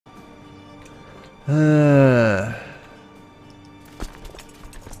That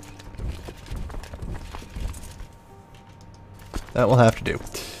will have to do.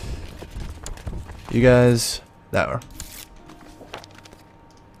 You guys, that are.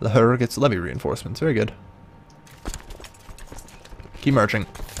 The her gets levy reinforcements. Very good. Keep marching.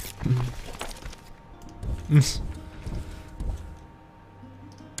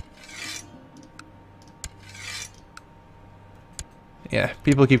 Yeah,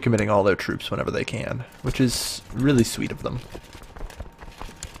 people keep committing all their troops whenever they can, which is really sweet of them.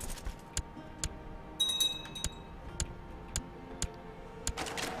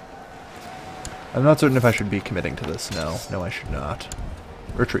 I'm not certain if I should be committing to this. No, I should not.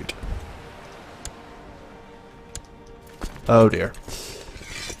 Retreat. Oh dear.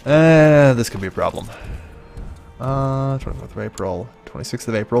 This could be a problem. 24th of April, 26th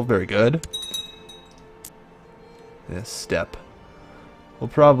of April, very good. This step. We'll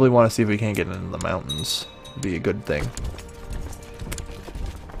probably want to see if we can't get into the mountains. Would be a good thing.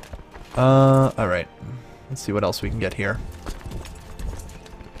 Alright. Let's see what else we can get here.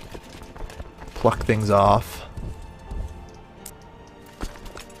 Pluck things off.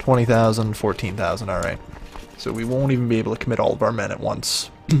 20,000, 14,000, alright. So we won't even be able to commit all of our men at once.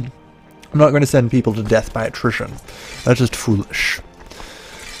 I'm not going to send people to death by attrition. That's just foolish.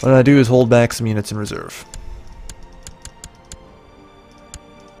 What I do is hold back some units in reserve.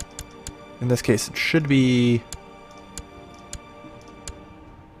 In this case, it should be...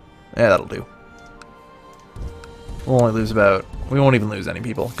 Yeah, that'll do. We'll only lose about... We won't even lose any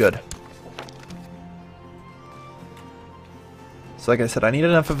people. Good. So like I said, I need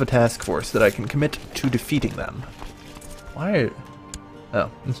enough of a task force that I can commit to defeating them. Why? Oh,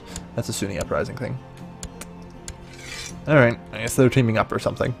 that's a Sunni uprising thing. Alright, I guess they're teaming up or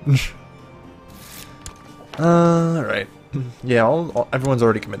something. Alright. Yeah, everyone's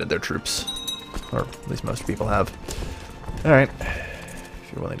already committed their troops. Or at least most people have. Alright.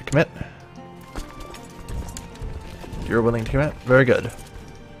 If you're willing to commit. You're willing to commit? Very good.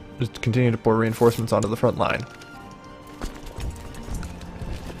 Just continue to pour reinforcements onto the front line.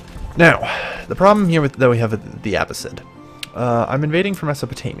 Now, the problem here that we have with the Abbasid. I'm invading from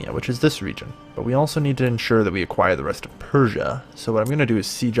Mesopotamia, which is this region, but we also need to ensure that we acquire the rest of Persia, so what I'm going to do is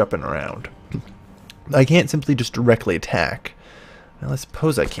siege up and around. I can't simply just directly attack. Well, I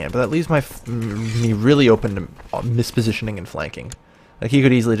suppose I can, but that leaves me really open to mispositioning and flanking. Like, he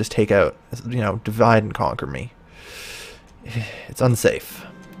could easily just take out, you know, divide and conquer me. It's unsafe.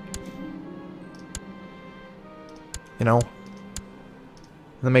 You know?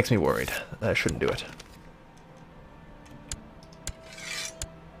 That makes me worried that I shouldn't do it.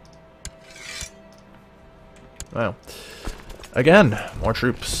 Well, again, more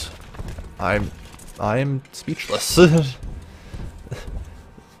troops. I am speechless. The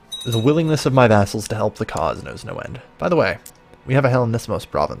willingness of my vassals to help the cause knows no end. By the way, we have a Hellenismos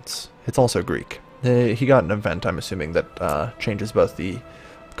province. It's also Greek. He got an event, I'm assuming, that changes both the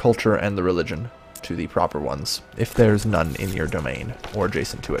culture and the religion to the proper ones, if there's none in your domain or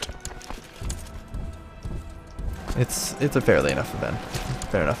adjacent to it. It's a fairly enough event.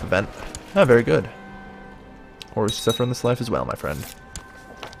 Fair enough event. Ah, very good. Horrors suffer in this life as well, my friend.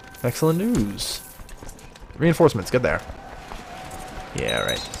 Excellent news. Reinforcements, get there. Yeah,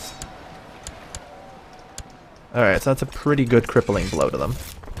 right. Alright, so that's a pretty good crippling blow to them.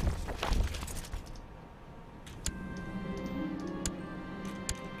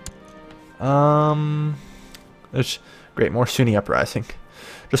 Great, more Sunni uprising.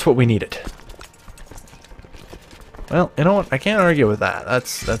 Just what we needed. Well, you know what? I can't argue with that.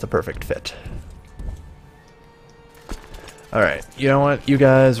 That's a perfect fit. Alright, you know what? You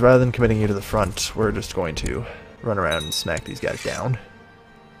guys, rather than committing you to the front, we're just going to run around and smack these guys down.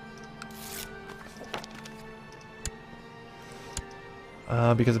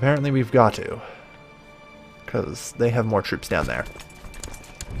 Because apparently we've got to. Because they have more troops down there.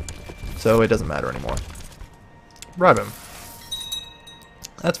 So it doesn't matter anymore. Bribe him.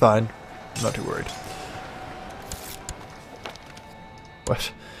 That's fine. I'm not too worried.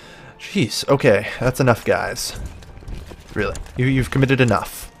 What? Jeez, okay, that's enough, guys. Really, you've committed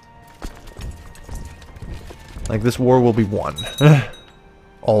enough. Like, this war will be won.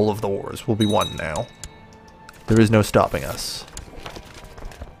 All of the wars will be won now. There is no stopping us.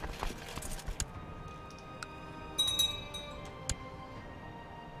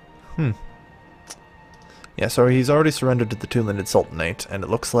 Yeah, so he's already surrendered to the Tulinid Sultanate, and it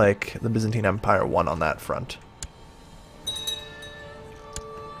looks like the Byzantine Empire won on that front.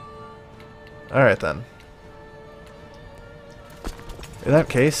 Alright then. In that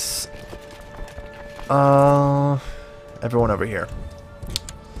case, everyone over here.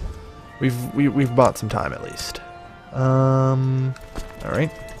 We've bought some time at least.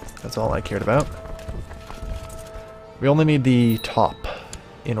 Alright. That's all I cared about. We only need the top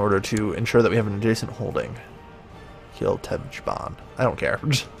in order to ensure that we have an adjacent holding. Kill Tebjban. I don't care.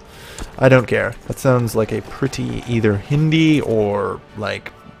 I don't care. That sounds like a pretty either Hindi or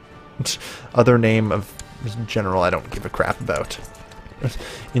like other name of general I don't give a crap about.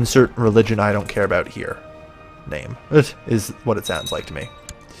 Insert religion I don't care about here. Name. Is what it sounds like to me.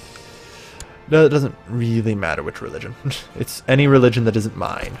 No, it doesn't really matter which religion. It's any religion that isn't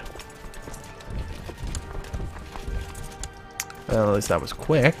mine. Well, at least that was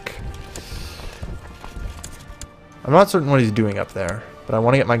quick. I'm not certain what he's doing up there, but I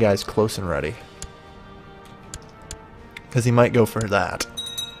want to get my guys close and ready. Because he might go for that.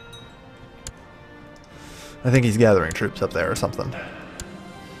 I think he's gathering troops up there or something.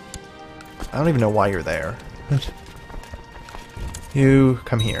 I don't even know why you're there. You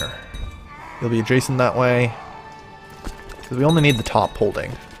come here. You'll be adjacent that way. Because we only need the top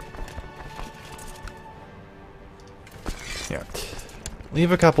holding. Yeah.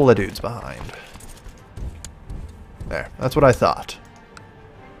 Leave a couple of dudes behind. There. That's what I thought.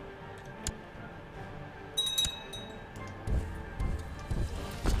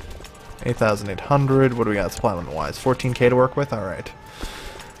 $8,800. What do we got supply limit wise? 14k to work with? Alright.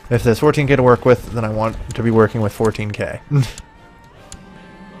 If there's 14k to work with, then I want to be working with 14k.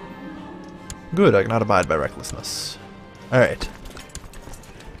 Good, I cannot abide by recklessness. Alright.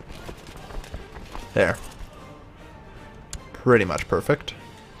 There. Pretty much perfect.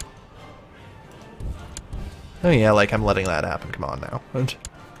 Oh yeah, like I'm letting that happen. Come on now.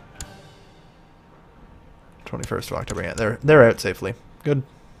 21st of October. Yeah, they're out safely. Good.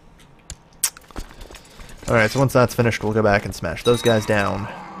 Alright, so once that's finished, we'll go back and smash those guys down.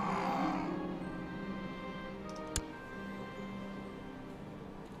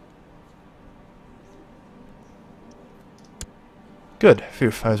 Good.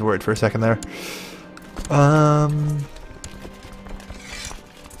 Phew, I was worried for a second there.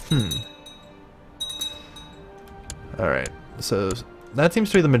 Alright, so that seems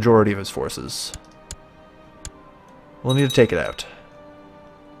to be the majority of his forces. We'll need to take it out.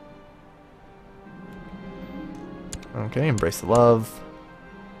 Okay, embrace the love.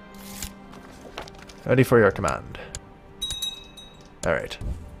 Ready for your command. Alright.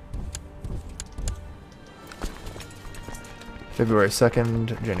 February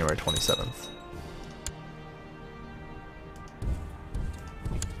 2nd, January 27th.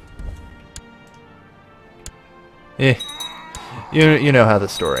 Eh. You know how the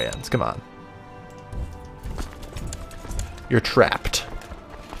story ends. Come on. You're trapped.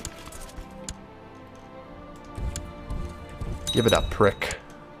 Give it up, prick.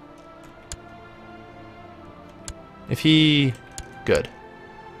 If he... Good.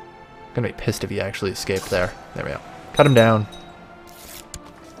 I'm gonna be pissed if he actually escaped there. There we go. Cut him down.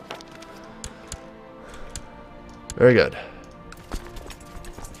 Very good.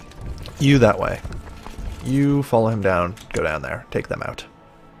 You that way. You follow him down, go down there, take them out.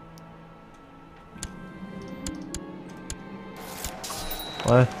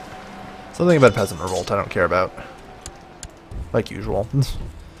 What? Something about peasant revolt I don't care about. Like usual.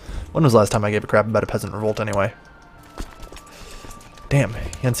 When was the last time I gave a crap about a peasant revolt anyway? Damn,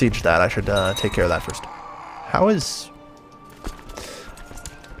 he unsieged that. I should take care of that first. How is...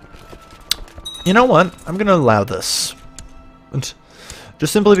 You know what? I'm gonna allow this.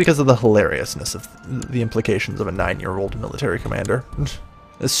 Just simply because of the hilariousness of the implications of a 9-year-old military commander.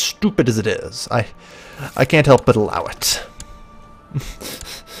 As stupid as it is, I can't help but allow it.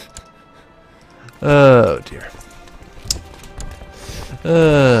 Oh dear.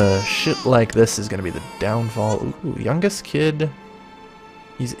 Shit like this is gonna be the downfall. Ooh, youngest kid.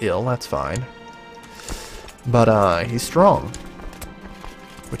 He's ill, that's fine. But he's strong,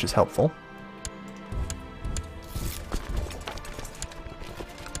 which is helpful.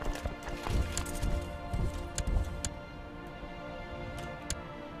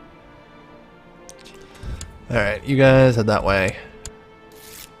 Alright, you guys head that way.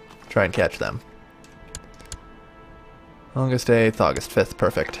 Try and catch them. August 8th, August 5th,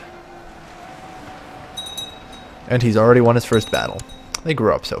 perfect. And he's already won his first battle. They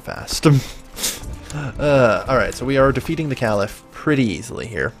grew up so fast. Alright, so we are defeating the Caliph pretty easily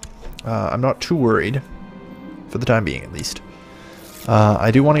here. I'm not too worried, for the time being at least.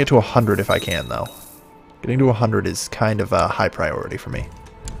 I do want to get to 100 if I can, though. Getting to 100 is kind of a high priority for me.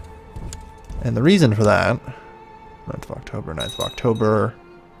 And the reason for that... 9th of October, 9th of October...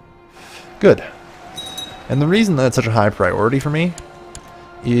 Good. And the reason that's such a high priority for me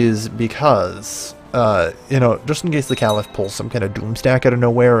is because, you know, just in case the Caliph pulls some kind of doom stack out of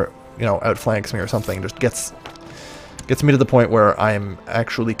nowhere, you know, outflanks me or something, just gets me to the point where I'm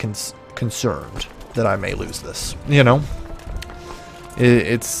actually concerned that I may lose this. You know,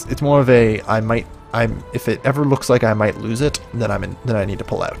 it's more of a if it ever looks like I might lose it, then I need to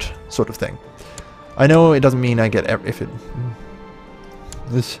pull out sort of thing. I know it doesn't mean I get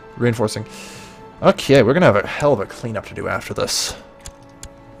this reinforcing. Okay, we're gonna have a hell of a cleanup to do after this.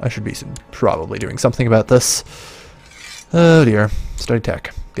 I should be probably doing something about this. Oh dear. Study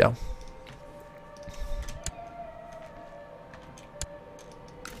tech. Go.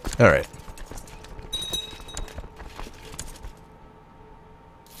 Alright.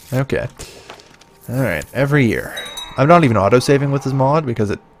 Okay. Alright, every year. I'm not even auto-saving with this mod because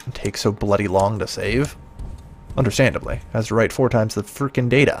it takes so bloody long to save. Understandably. Has to write 4 times the freaking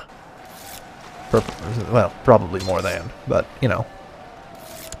data. Well, probably more than, but, you know.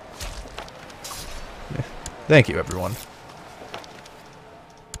 Thank you, everyone.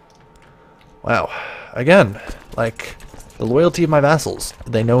 Wow. Again, like, the loyalty of my vassals.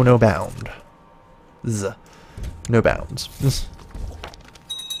 They know no bound. No bounds.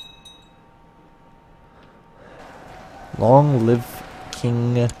 Long live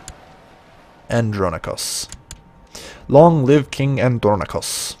King Andronicus. Long live King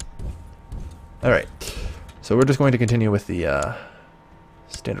Andronicus. Alright. So we're just going to continue with the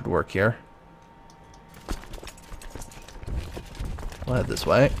standard work here. We'll head this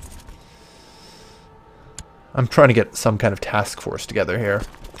way. I'm trying to get some kind of task force together here.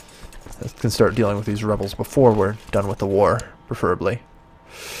 I can start dealing with these rebels before we're done with the war, preferably.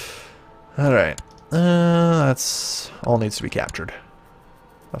 Alright. That's all needs to be captured.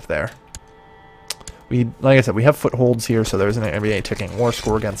 Up there. Like I said, we have footholds here, so there isn't going to be a ticking war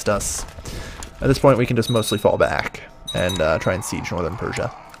score against us. At this point, we can just mostly fall back and try and siege northern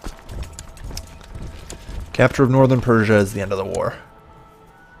Persia. Capture of northern Persia is the end of the war.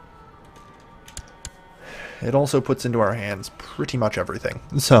 It also puts into our hands pretty much everything.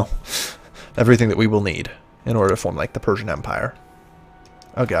 So, everything that we will need in order to form, like, the Persian Empire.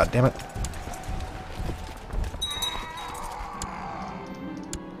 Oh god, damn it.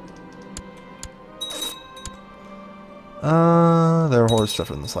 There are horror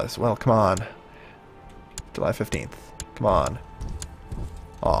stuff in the slice. Well, come on. July 15th. Come on.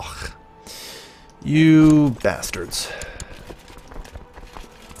 Och. You bastards.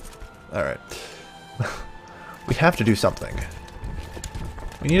 Alright. We have to do something.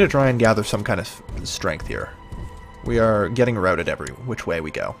 We need to try and gather some kind of strength here. We are getting routed every which way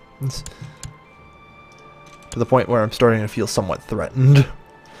we go. It's to the point where I'm starting to feel somewhat threatened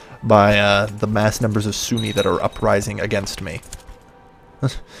by the mass numbers of Sunni that are uprising against me.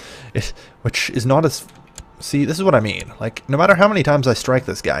 Which is not as... See, this is what I mean. Like, no matter how many times I strike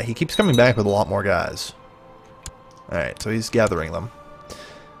this guy, he keeps coming back with a lot more guys. Alright, so he's gathering them.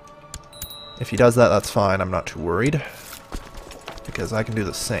 If he does that, that's fine. I'm not too worried. Because I can do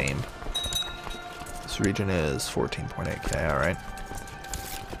the same. This region is 14.8k, alright.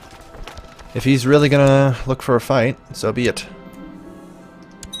 If he's really gonna look for a fight, so be it.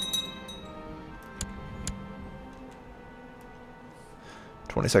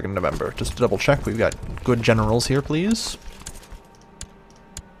 (22nd November). Just to double check, we've got good generals here, please.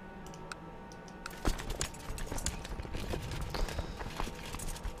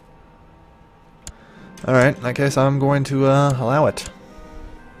 Alright, in that case, I'm going to allow it.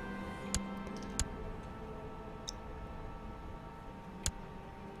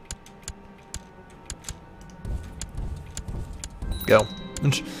 Go.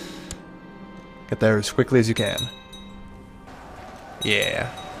 Get there as quickly as you can.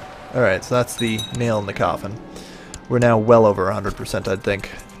 Yeah. Alright, so that's the nail in the coffin. We're now well over 100%, I'd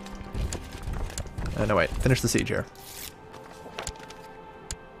think. No, wait. Finish the siege here.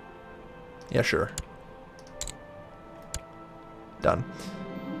 Yeah, sure. Done.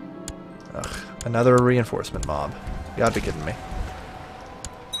 Ugh, another reinforcement mob. You gotta be kidding me.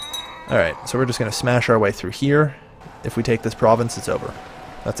 Alright, so we're just gonna smash our way through here. If we take this province, it's over.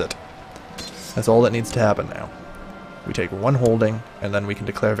 That's it. That's all that needs to happen now. We take one holding, and then we can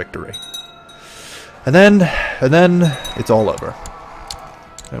declare victory. And then it's all over.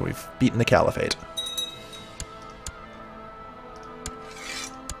 And we've beaten the Caliphate.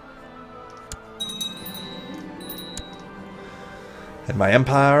 And my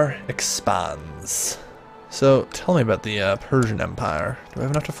empire expands. So, tell me about the Persian Empire. Do I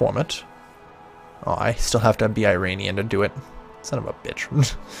have enough to form it? Oh, I still have to be Iranian to do it. Son of a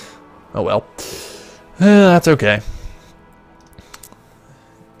bitch. Oh well. That's okay.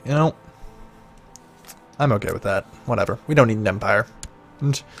 You know, I'm okay with that. Whatever. We don't need an empire.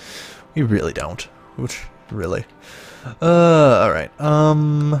 We really don't. Really. Alright.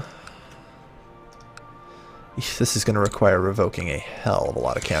 This is going to require revoking a hell of a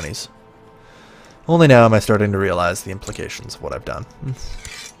lot of counties. Only now am I starting to realize the implications of what I've done.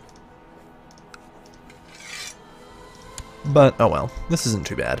 But, oh well, this isn't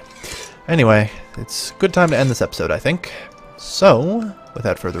too bad. Anyway, it's a good time to end this episode, I think. So,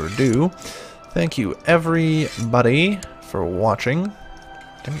 without further ado, thank you everybody for watching.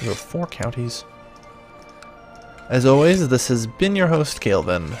 Damn it, you have 4 counties. As always, this has been your host,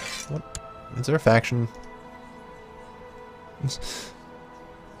 Calvin. What? Is there a faction?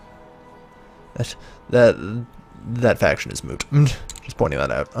 That faction is moot. Just pointing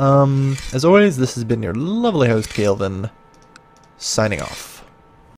that out. As always, this has been your lovely host, Calvin, signing off.